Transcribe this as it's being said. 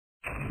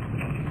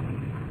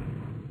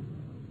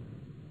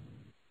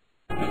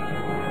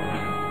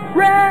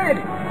Red!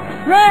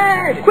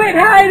 Red! Quit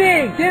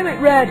hiding! Damn it,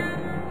 Red!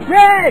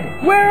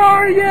 Red! Where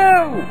are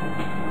you?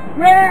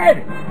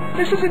 Red!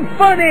 This isn't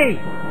funny!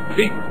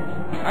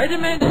 I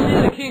demand to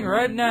see the king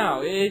right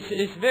now. It's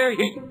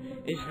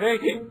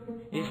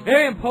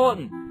very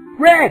important.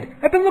 Red!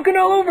 I've been looking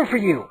all over for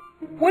you!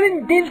 What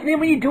in Din's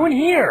name are you doing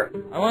here?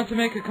 I want to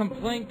make a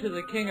complaint to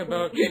the king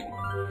about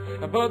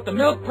the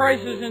milk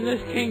prices in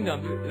this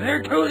kingdom.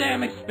 They're too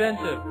damn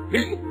expensive.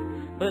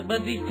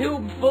 But these two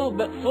full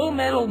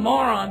metal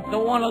morons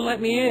don't want to let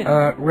me in.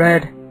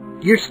 Red,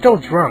 you're still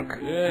drunk.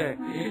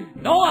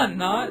 No, I'm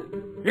not.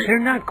 They're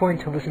not going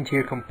to listen to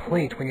your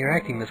complaint when you're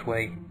acting this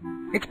way.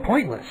 It's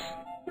pointless.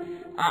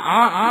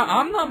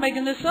 I'm not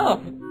making this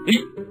up.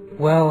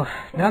 Well,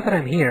 now that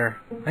I'm here,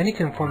 I need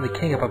to inform the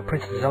king about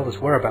Princess Zelda's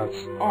whereabouts.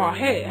 Oh,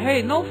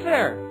 hey, no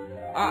fair.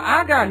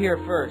 I got here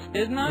first,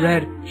 didn't I?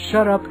 Red,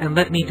 shut up and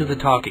let me do the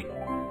talking.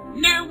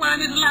 No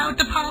one is allowed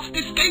to pass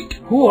this gate.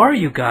 Who are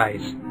you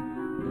guys?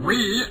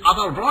 We are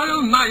the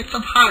Royal Knights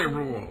of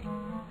Hyrule.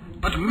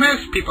 But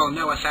most people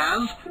know us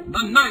as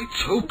the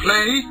Knights who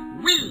play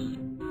Wii.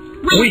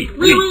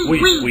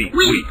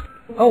 We.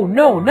 Oh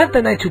no, not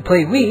the Knights who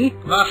play Wii.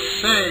 The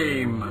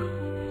same.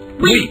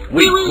 We.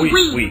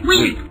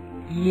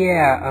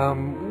 Yeah,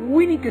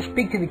 we need to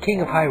speak to the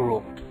King of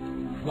Hyrule.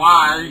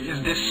 Why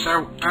is this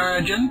so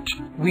urgent?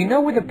 We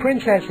know where the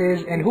princess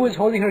is and who is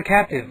holding her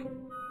captive.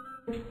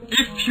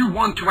 If you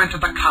want to enter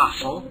the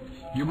castle,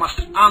 you must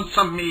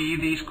answer me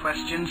these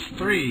questions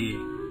 3.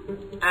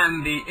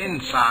 And the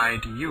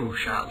inside you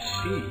shall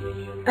see.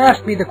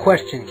 Ask me the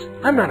questions.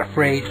 I'm not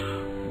afraid.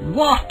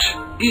 What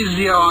is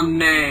your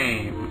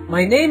name?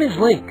 My name is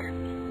Link.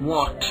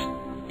 What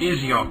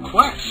is your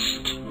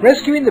quest?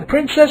 Rescuing the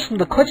princess from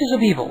the clutches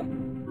of evil.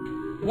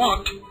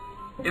 What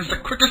is the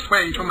quickest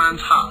way to a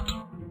man's heart?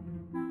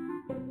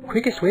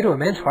 Quickest way to a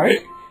man's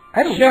heart?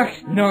 I don't... Chuck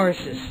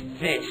Norris's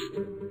fist.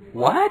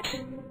 What?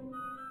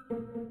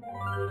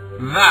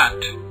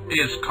 That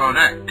is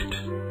correct.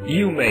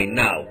 You may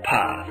now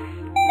pass.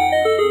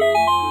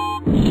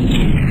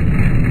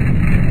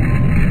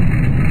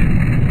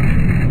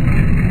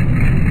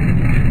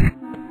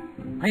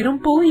 I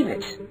don't believe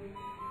it.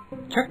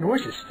 Chuck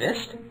Norris's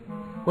fist?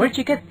 Where'd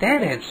you get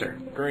that answer?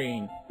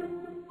 Green.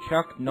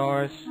 Chuck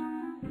Norris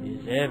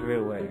is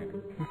everywhere.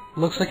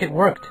 Looks like it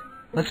worked.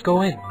 Let's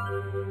go in.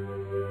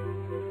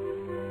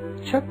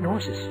 Chuck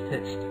Norris's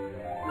fist.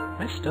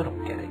 I still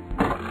don't get it.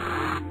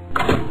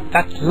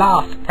 That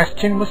last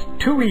question was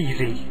too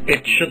easy.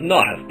 It should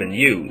not have been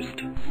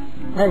used.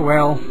 Oh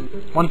well.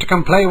 Want to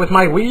come play with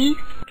my Wii?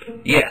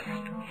 Yes,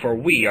 for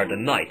we are the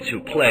knights who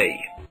play.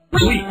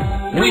 We.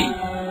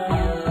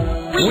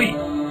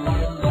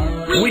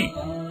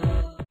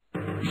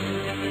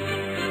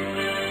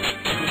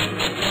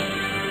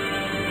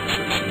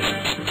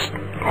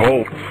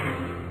 Halt!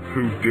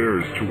 Who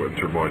dares to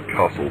enter my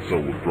castle so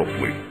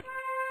abruptly?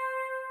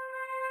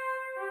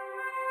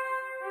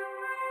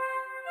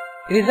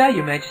 It is I,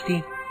 Your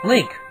Majesty.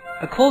 Link,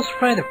 a close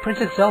friend of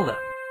Princess Zelda.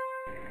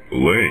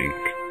 Link?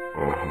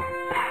 Oh,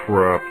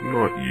 crap,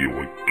 not you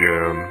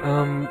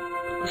again.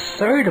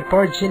 Sorry to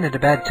barge in at a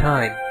bad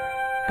time,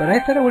 but I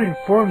thought I would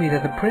inform you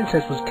that the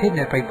princess was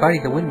kidnapped by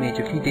Vaati the Wind Mage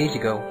a few days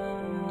ago.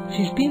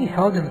 She's being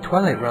held in the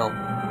Twilight Realm.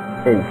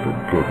 Oh, for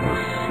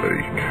goodness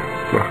sake.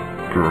 That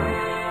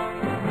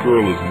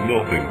girl is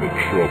nothing but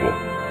trouble.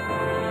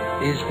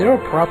 Is there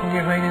a problem,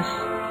 Your Highness?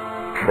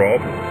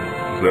 Problem?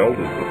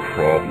 Zelda's the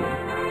problem.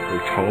 Her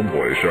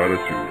tomboyish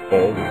attitude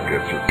always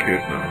gets her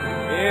kidnapped.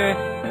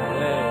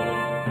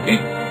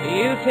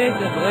 You take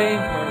the blame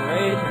for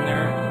raising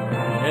her,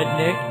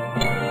 redneck.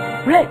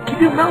 Red, keep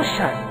your mouth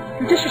shut.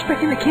 You're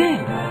disrespecting the king.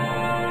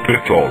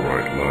 It's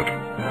alright, lad.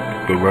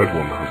 The red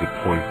one has a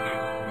point.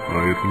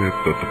 I admit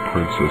that the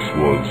princess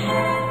was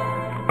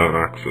an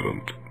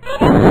accident.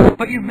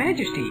 But Your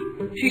Majesty,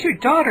 she's your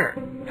daughter.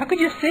 How could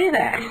you say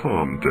that?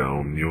 Calm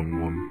down,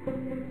 young one.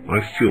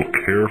 I still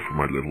care for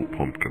my little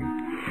pumpkin.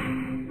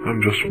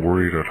 I'm just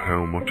worried at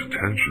how much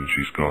attention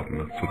she's gotten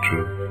at such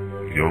a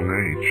young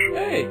age.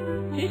 Hey,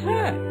 she's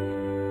hot.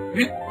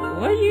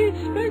 What do you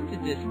expect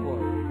at this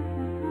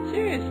point?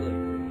 Seriously.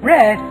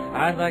 Red!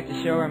 I'd like to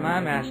show her my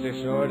master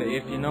sword,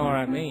 if you know what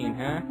I mean,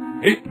 huh?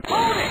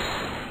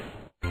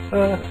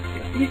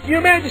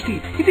 Your Majesty,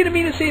 he didn't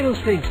mean to say those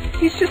things.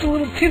 He's just a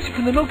little tipsy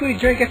from the milk he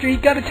drank after he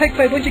got attacked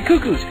by a bunch of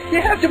cuckoos.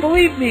 You have to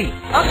believe me.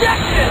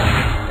 Objection!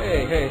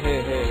 Hey.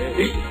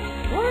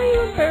 Why are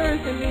you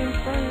embarrassing me in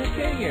front of the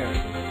king here?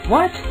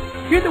 What?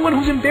 You're the one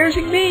who's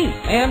embarrassing me.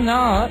 Am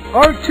not.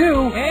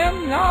 R2.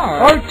 Am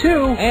not.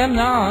 R2. Am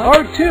not.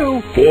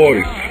 R2.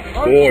 Boys!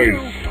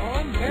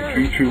 If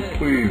you two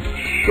please,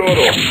 shut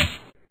up!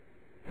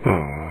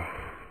 Ah,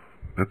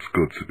 it's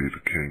good to be the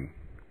king.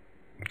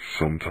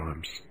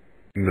 Sometimes.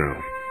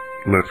 Now,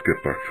 let's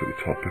get back to the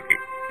topic.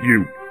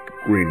 You,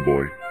 green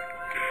boy,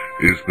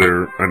 is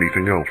there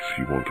anything else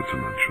you wanted to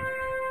mention?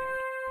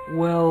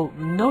 Well,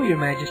 no, Your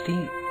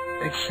Majesty,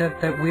 except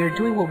that we are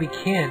doing what we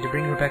can to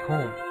bring her back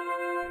home.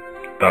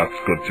 That's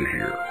good to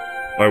hear.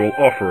 I will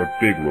offer a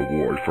big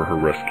reward for her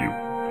rescue.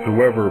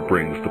 Whoever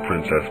brings the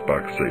princess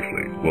back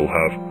safely will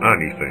have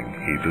anything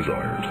he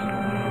desires,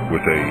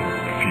 with a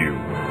few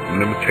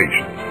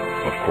limitations,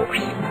 of course.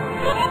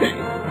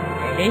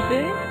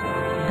 Anything?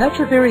 That's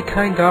a very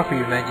kind offer,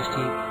 Your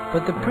Majesty,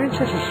 but the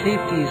princess's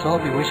safety is all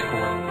we wish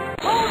for.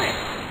 Hold it!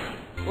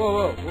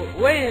 Whoa,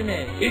 wait a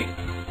minute.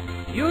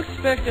 You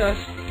expect us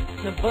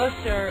to bust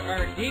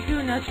our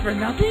Deku nuts for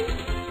nothing?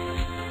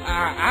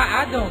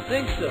 I don't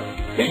think so.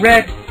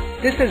 Red,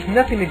 this has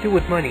nothing to do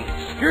with money.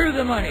 Screw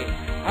the money.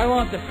 I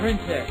want the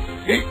princess.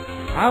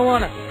 I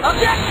want to...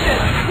 Objection!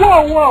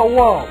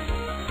 Whoa!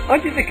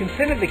 Under the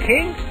consent of the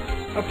king?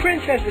 A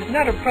princess is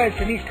not a prize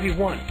that needs to be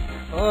won.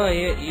 Oh,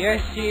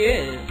 yes she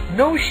is.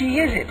 No, she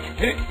isn't.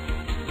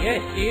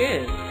 Yes, she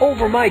is.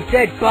 Over my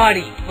dead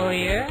body. Oh,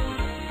 yeah?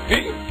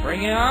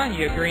 Bring it on,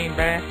 you green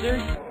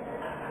bastard.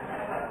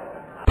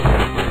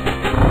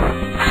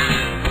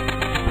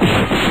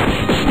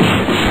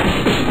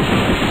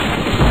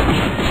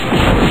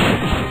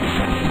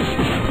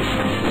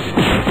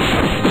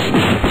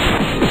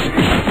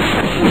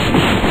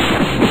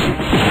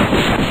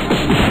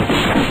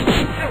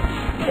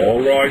 All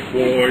right,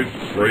 boys,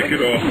 break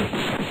it up.